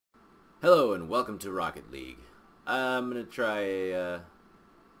Hello and welcome to Rocket League. I'm gonna try a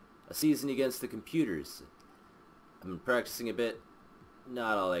season against the computers. I'm practicing a bit,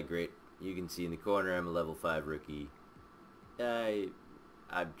 not all that great. You can see in the corner I'm a level 5 rookie. I'm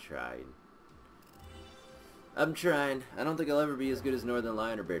trying. I don't think I'll ever be as good as Northern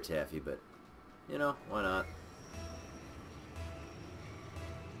Lion or Bear Taffy, but you know, why not?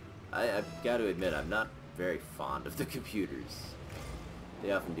 I've got to admit, I'm not very fond of the computers.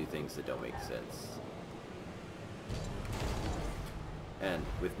 They often do things that don't make sense. And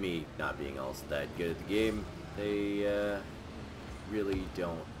with me not being all that good at the game, they really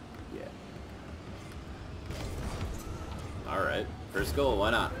don't yet. Alright, first goal,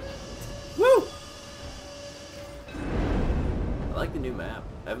 why not? Woo! I like the new map.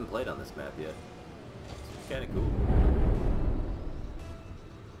 I haven't played on this map yet. It's kinda cool.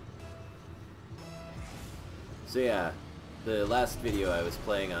 So yeah, the last video I was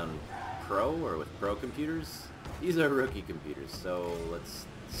playing on Pro, or with Pro computers. These are rookie computers, so let's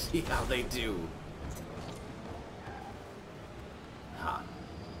see how they do. Ha.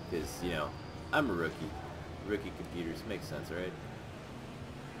 Because, you know, I'm a rookie. Rookie computers make sense, right?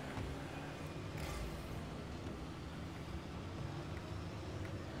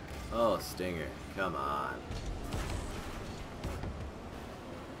 Oh, Stinger, come on.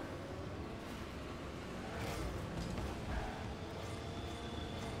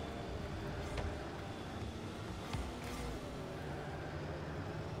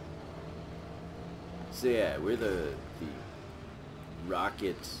 So yeah, we're the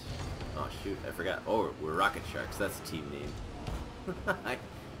Rocket... Oh shoot, I forgot. Oh, we're Rocket Sharks, that's the team name. I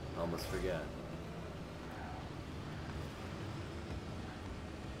almost forgot.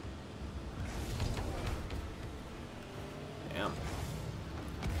 Damn.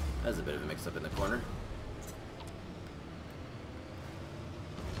 That's a bit of a mix-up in the corner.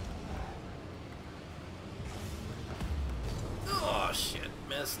 Oh shit,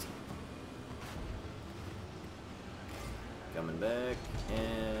 missed. Coming back,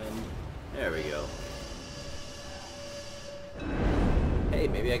 and there we go. Hey,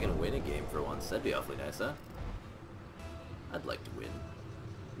 maybe I can win a game for once. That'd be awfully nice, huh? I'd like to win.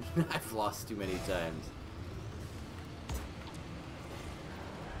 I've lost too many times.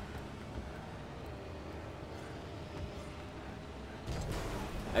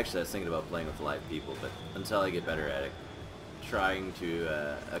 Actually, I was thinking about playing with live people, but until I get better at it, trying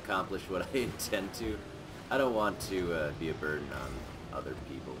to accomplish what I intend to, I don't want to be a burden on other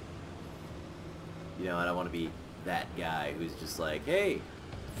people. You know, I don't want to be that guy who's just like, hey,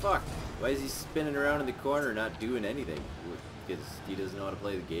 fuck, why is he spinning around in the corner not doing anything? Because he doesn't know how to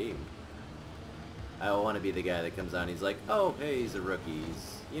play the game. I don't want to be the guy that comes on and he's like, oh, hey, he's a rookie.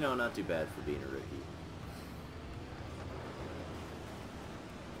 He's, you know, not too bad for being a rookie.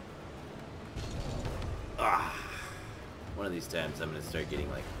 Ah, one of these times I'm going to start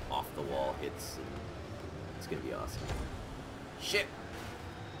getting, like, off-the-wall hits. And it's gonna be awesome. Shit!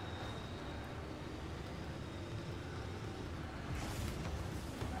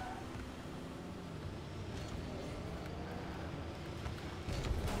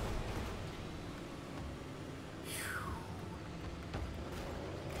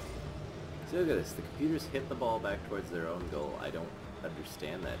 So look at this. The computers hit the ball back towards their own goal. I don't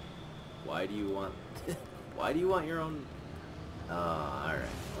understand that. Why do you want... Why do you want your own... alright.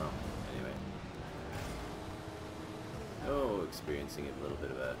 Well, anyway. Oh, experiencing a little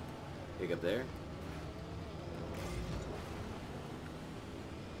bit of a hiccup there.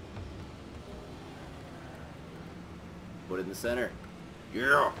 Put it in the center.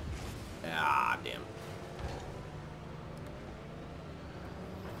 Yeah! Ah, damn.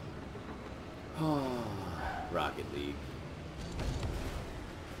 Oh, Rocket League.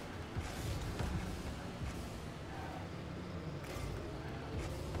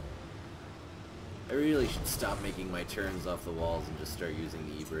 I really should stop making my turns off the walls and just start using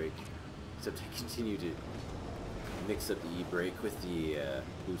the e-brake. Except I continue to mix up the e-brake with the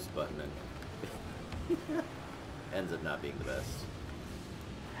boost button and ends up not being the best.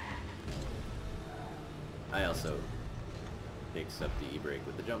 I also mix up the e-brake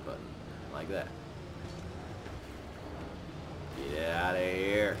with the jump button, like that. Get out of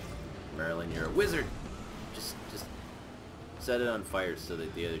here. Merlin, you're a wizard! Just set it on fire so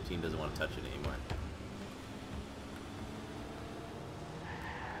that the other team doesn't want to touch it anymore.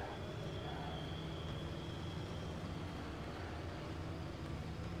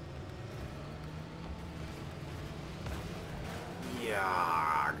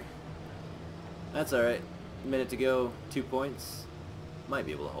 That's alright. A minute to go, 2 points. Might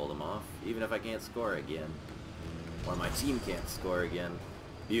be able to hold them off, even if I can't score again. Or my team can't score again.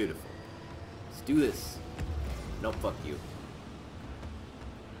 Beautiful. Let's do this. No, fuck you.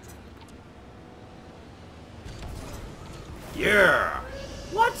 Yeah!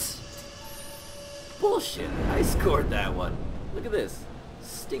 What? Bullshit. I scored that one. Look at this.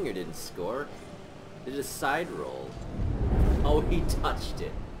 Stinger didn't score. Did a side roll. Oh, he touched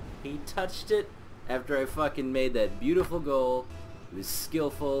it. He touched it after I fucking made that beautiful goal. It was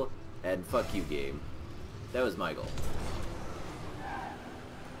skillful, and fuck you, game. That was my goal.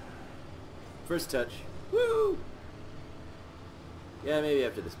 First touch. Woo! Yeah, maybe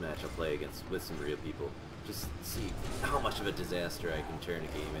after this match I'll play with some real people. Just see how much of a disaster I can turn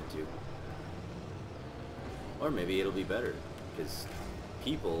a game into. Or maybe it'll be better, because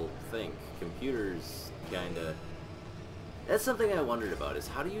people think. Computers kinda... That's something I wondered about, is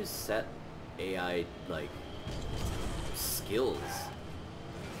how do you set AI, like, skills?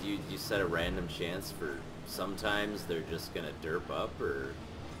 Do you set a random chance for sometimes they're just gonna derp up, or,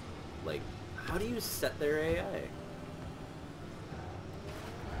 like, how do you set their AI?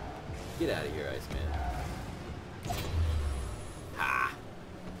 Get out of here, Iceman. Ha!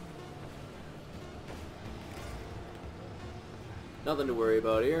 Nothing to worry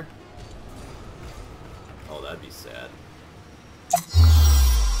about here. Oh, that'd be sad.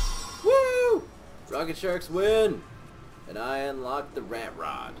 Woo! Rocket Sharks win! And I unlocked the Rat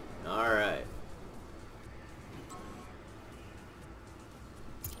Rod. Alright.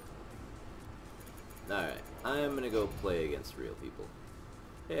 Alright, I'm gonna go play against real people.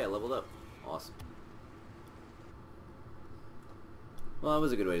 Hey, I leveled up. Awesome. Well, that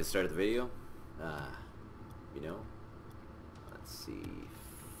was a good way to start the video. You know. Let's see.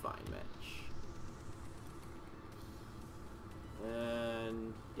 Fine match.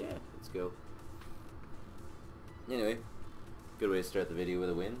 And yeah, let's go. Anyway, good way to start the video with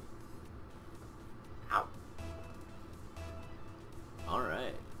a win. Ow.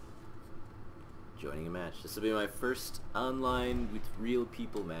 Alright. Joining a match. This will be my first online with real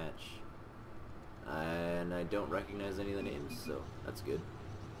people match. And I don't recognize any of the names, so that's good.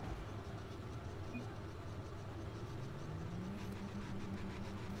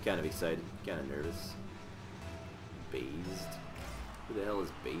 Kind of excited, kind of nervous. Bazed. Who the hell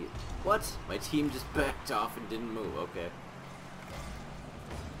is Bait? What? My team just backed off and didn't move. Okay.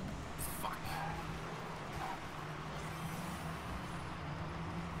 Fuck.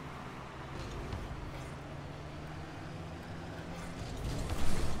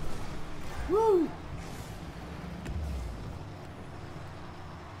 Woo!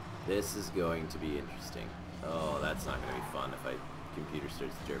 This is going to be interesting. Oh, that's not going to be fun if my computer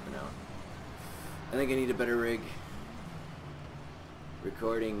starts derping out. I think I need a better rig.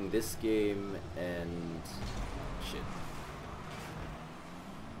 Recording this game and shit.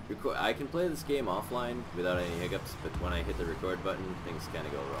 I can play this game offline without any hiccups, but when I hit the record button, things kind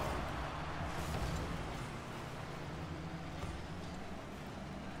of go wrong.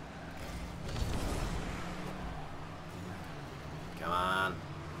 Come on.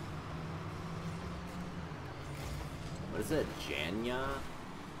 What is that, Janya?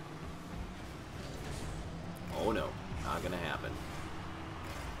 Oh no, not gonna happen.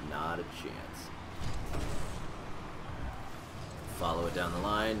 Not a chance. Follow it down the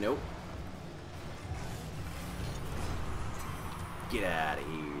line. Nope. Get out of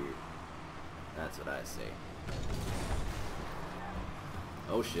here. That's what I say.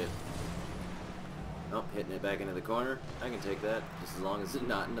 Oh shit. Oh, hitting it back into the corner. I can take that, just as long as it's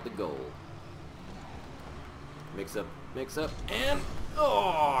not into the goal. Mix up, and...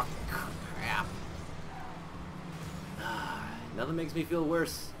 Oh, crap. Nothing makes me feel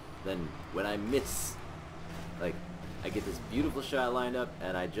worse than when I miss. Like, I get this beautiful shot lined up,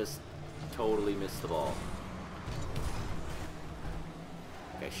 and I just totally miss the ball.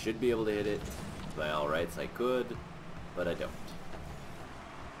 Like, I should be able to hit it. By all rights, I could, but I don't.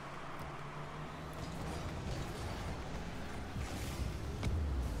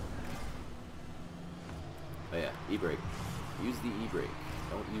 Oh yeah, E-brake. Use the E-brake.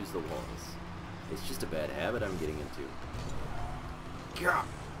 Don't use the walls. It's just a bad habit I'm getting into. God,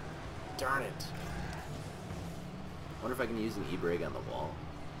 darn it. I wonder if I can use an E-brake on the wall.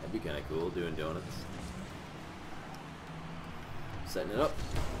 That'd be kind of cool, doing donuts. Setting it up.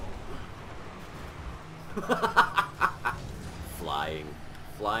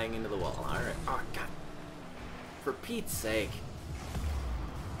 Flying into the wall. Alright. Oh, God. For Pete's sake.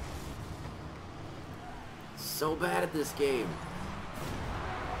 So bad at this game.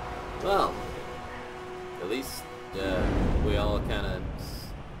 Well, at least we all kind of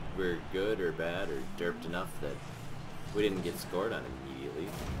were good or bad or derped enough that we didn't get scored on immediately.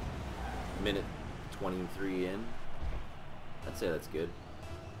 Minute 23 in. I'd say that's good.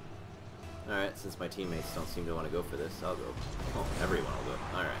 Alright, since my teammates don't seem to want to go for this, I'll go. Oh, everyone will go.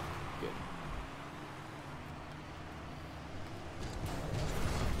 Alright, good.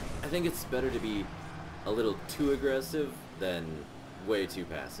 I think it's better to be a little too aggressive than way too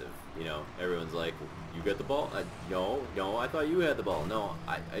passive. You know, everyone's like, you get the ball? No, I thought you had the ball. No,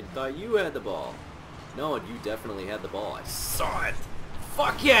 I thought you had the ball. No, you definitely had the ball. I saw it.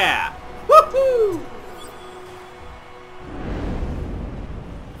 Fuck yeah! Woohoo!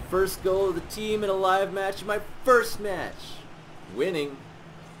 First goal of the team in a live match, my first match. Winning.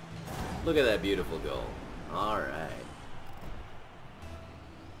 Look at that beautiful goal. Alright.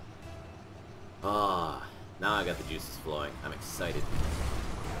 Ah, now I got the juices flowing. I'm excited.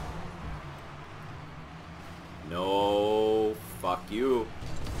 No, fuck you.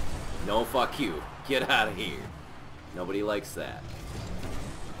 No, fuck you. Get out of here. Nobody likes that.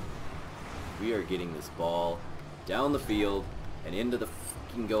 We are getting this ball down the field and into the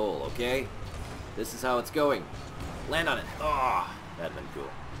fucking goal, okay? This is how it's going. Land on it. Ah, that'd been cool.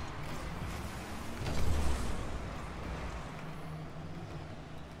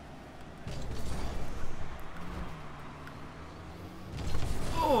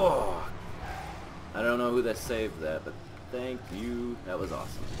 Oh, I don't know who that saved that, but thank you. That was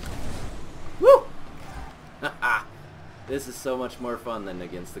awesome. Woo! Haha. This is so much more fun than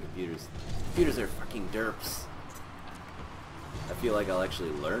against the computers. Computers are fucking derps. I feel like I'll actually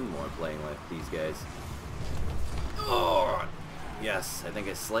learn more playing like these guys. Oh! Yes, I think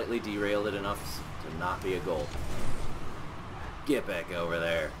I slightly derailed it enough to not be a goal. Get back over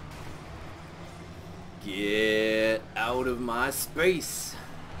there. Get out of my space.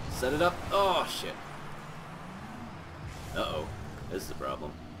 Set it up. Oh, shit. Uh-oh. This is a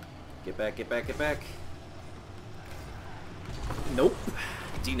problem. Get back, get back, get back. Nope.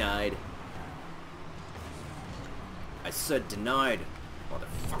 Denied. I said denied,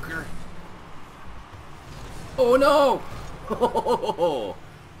 motherfucker. Oh no! Oh,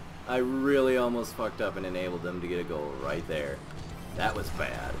 I really almost fucked up and enabled them to get a goal right there. That was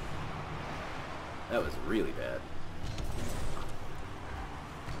bad. That was really bad.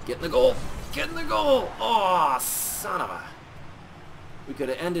 Get in the goal! Get in the goal! Oh, son of a... We could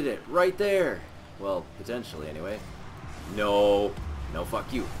have ended it right there. Well, potentially anyway. No. No,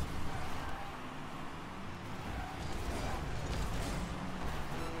 fuck you.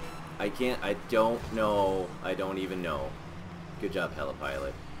 I don't know. I don't even know. Good job,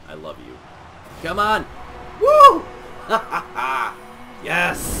 Helipilot. I love you. Come on! Woo! Ha ha ha!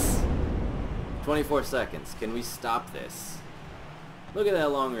 Yes! 24 seconds. Can we stop this? Look at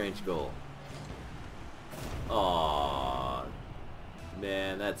that long-range goal. Aww.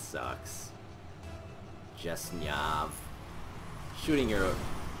 Man, that sucks. Jesnyav. Shooting your...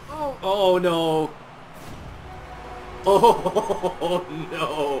 Oh, oh no! Oh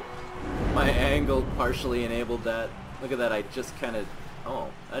no! My angle partially enabled that. Look at that, I just kind of... Oh,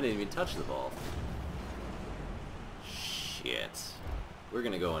 I didn't even touch the ball. Shit. We're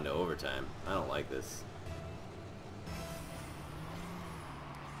gonna go into overtime. I don't like this.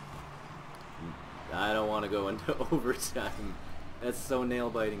 I don't want to go into overtime. That's so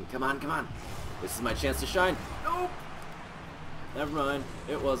nail-biting. Come on, come on. This is my chance to shine. Nope. Never mind.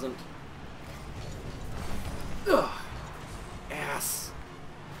 It wasn't. Ugh. Ass.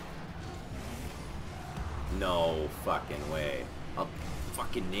 No fucking way. I'll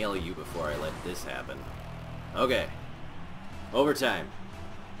fucking nail you before I let this happen. Okay. Overtime.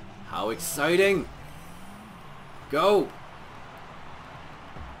 How exciting! Go!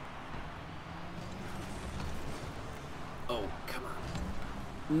 Oh, come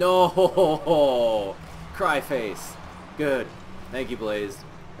on. No! Cry face. Good. Thank you, Blazed.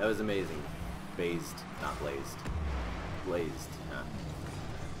 That was amazing. Phased, not blazed. Blazed, huh?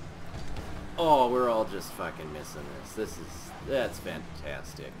 Oh, we're all just fucking missing this. That's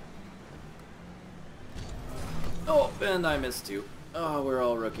fantastic. Oh, and I missed too. Oh, we're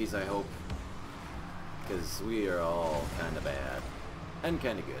all rookies, I hope. Because we are all kind of bad. And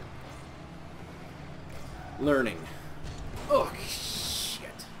kind of good. Learning. Oh, shit.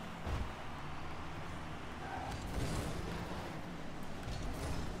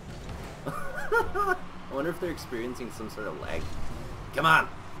 I wonder if they're experiencing some sort of lag. Come on!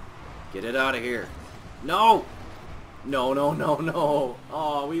 Get it out of here. No! No, no, no, no!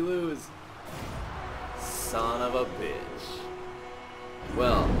 Oh, we lose. Son of a bitch.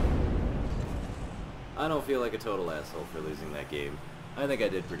 Well, I don't feel like a total asshole for losing that game. I think I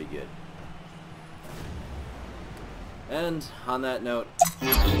did pretty good. And on that note,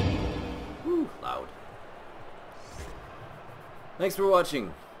 whew, loud. Thanks for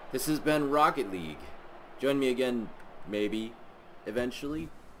watching. This has been Rocket League. Join me again, maybe, eventually.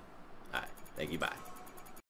 Hi. Thank you, bye.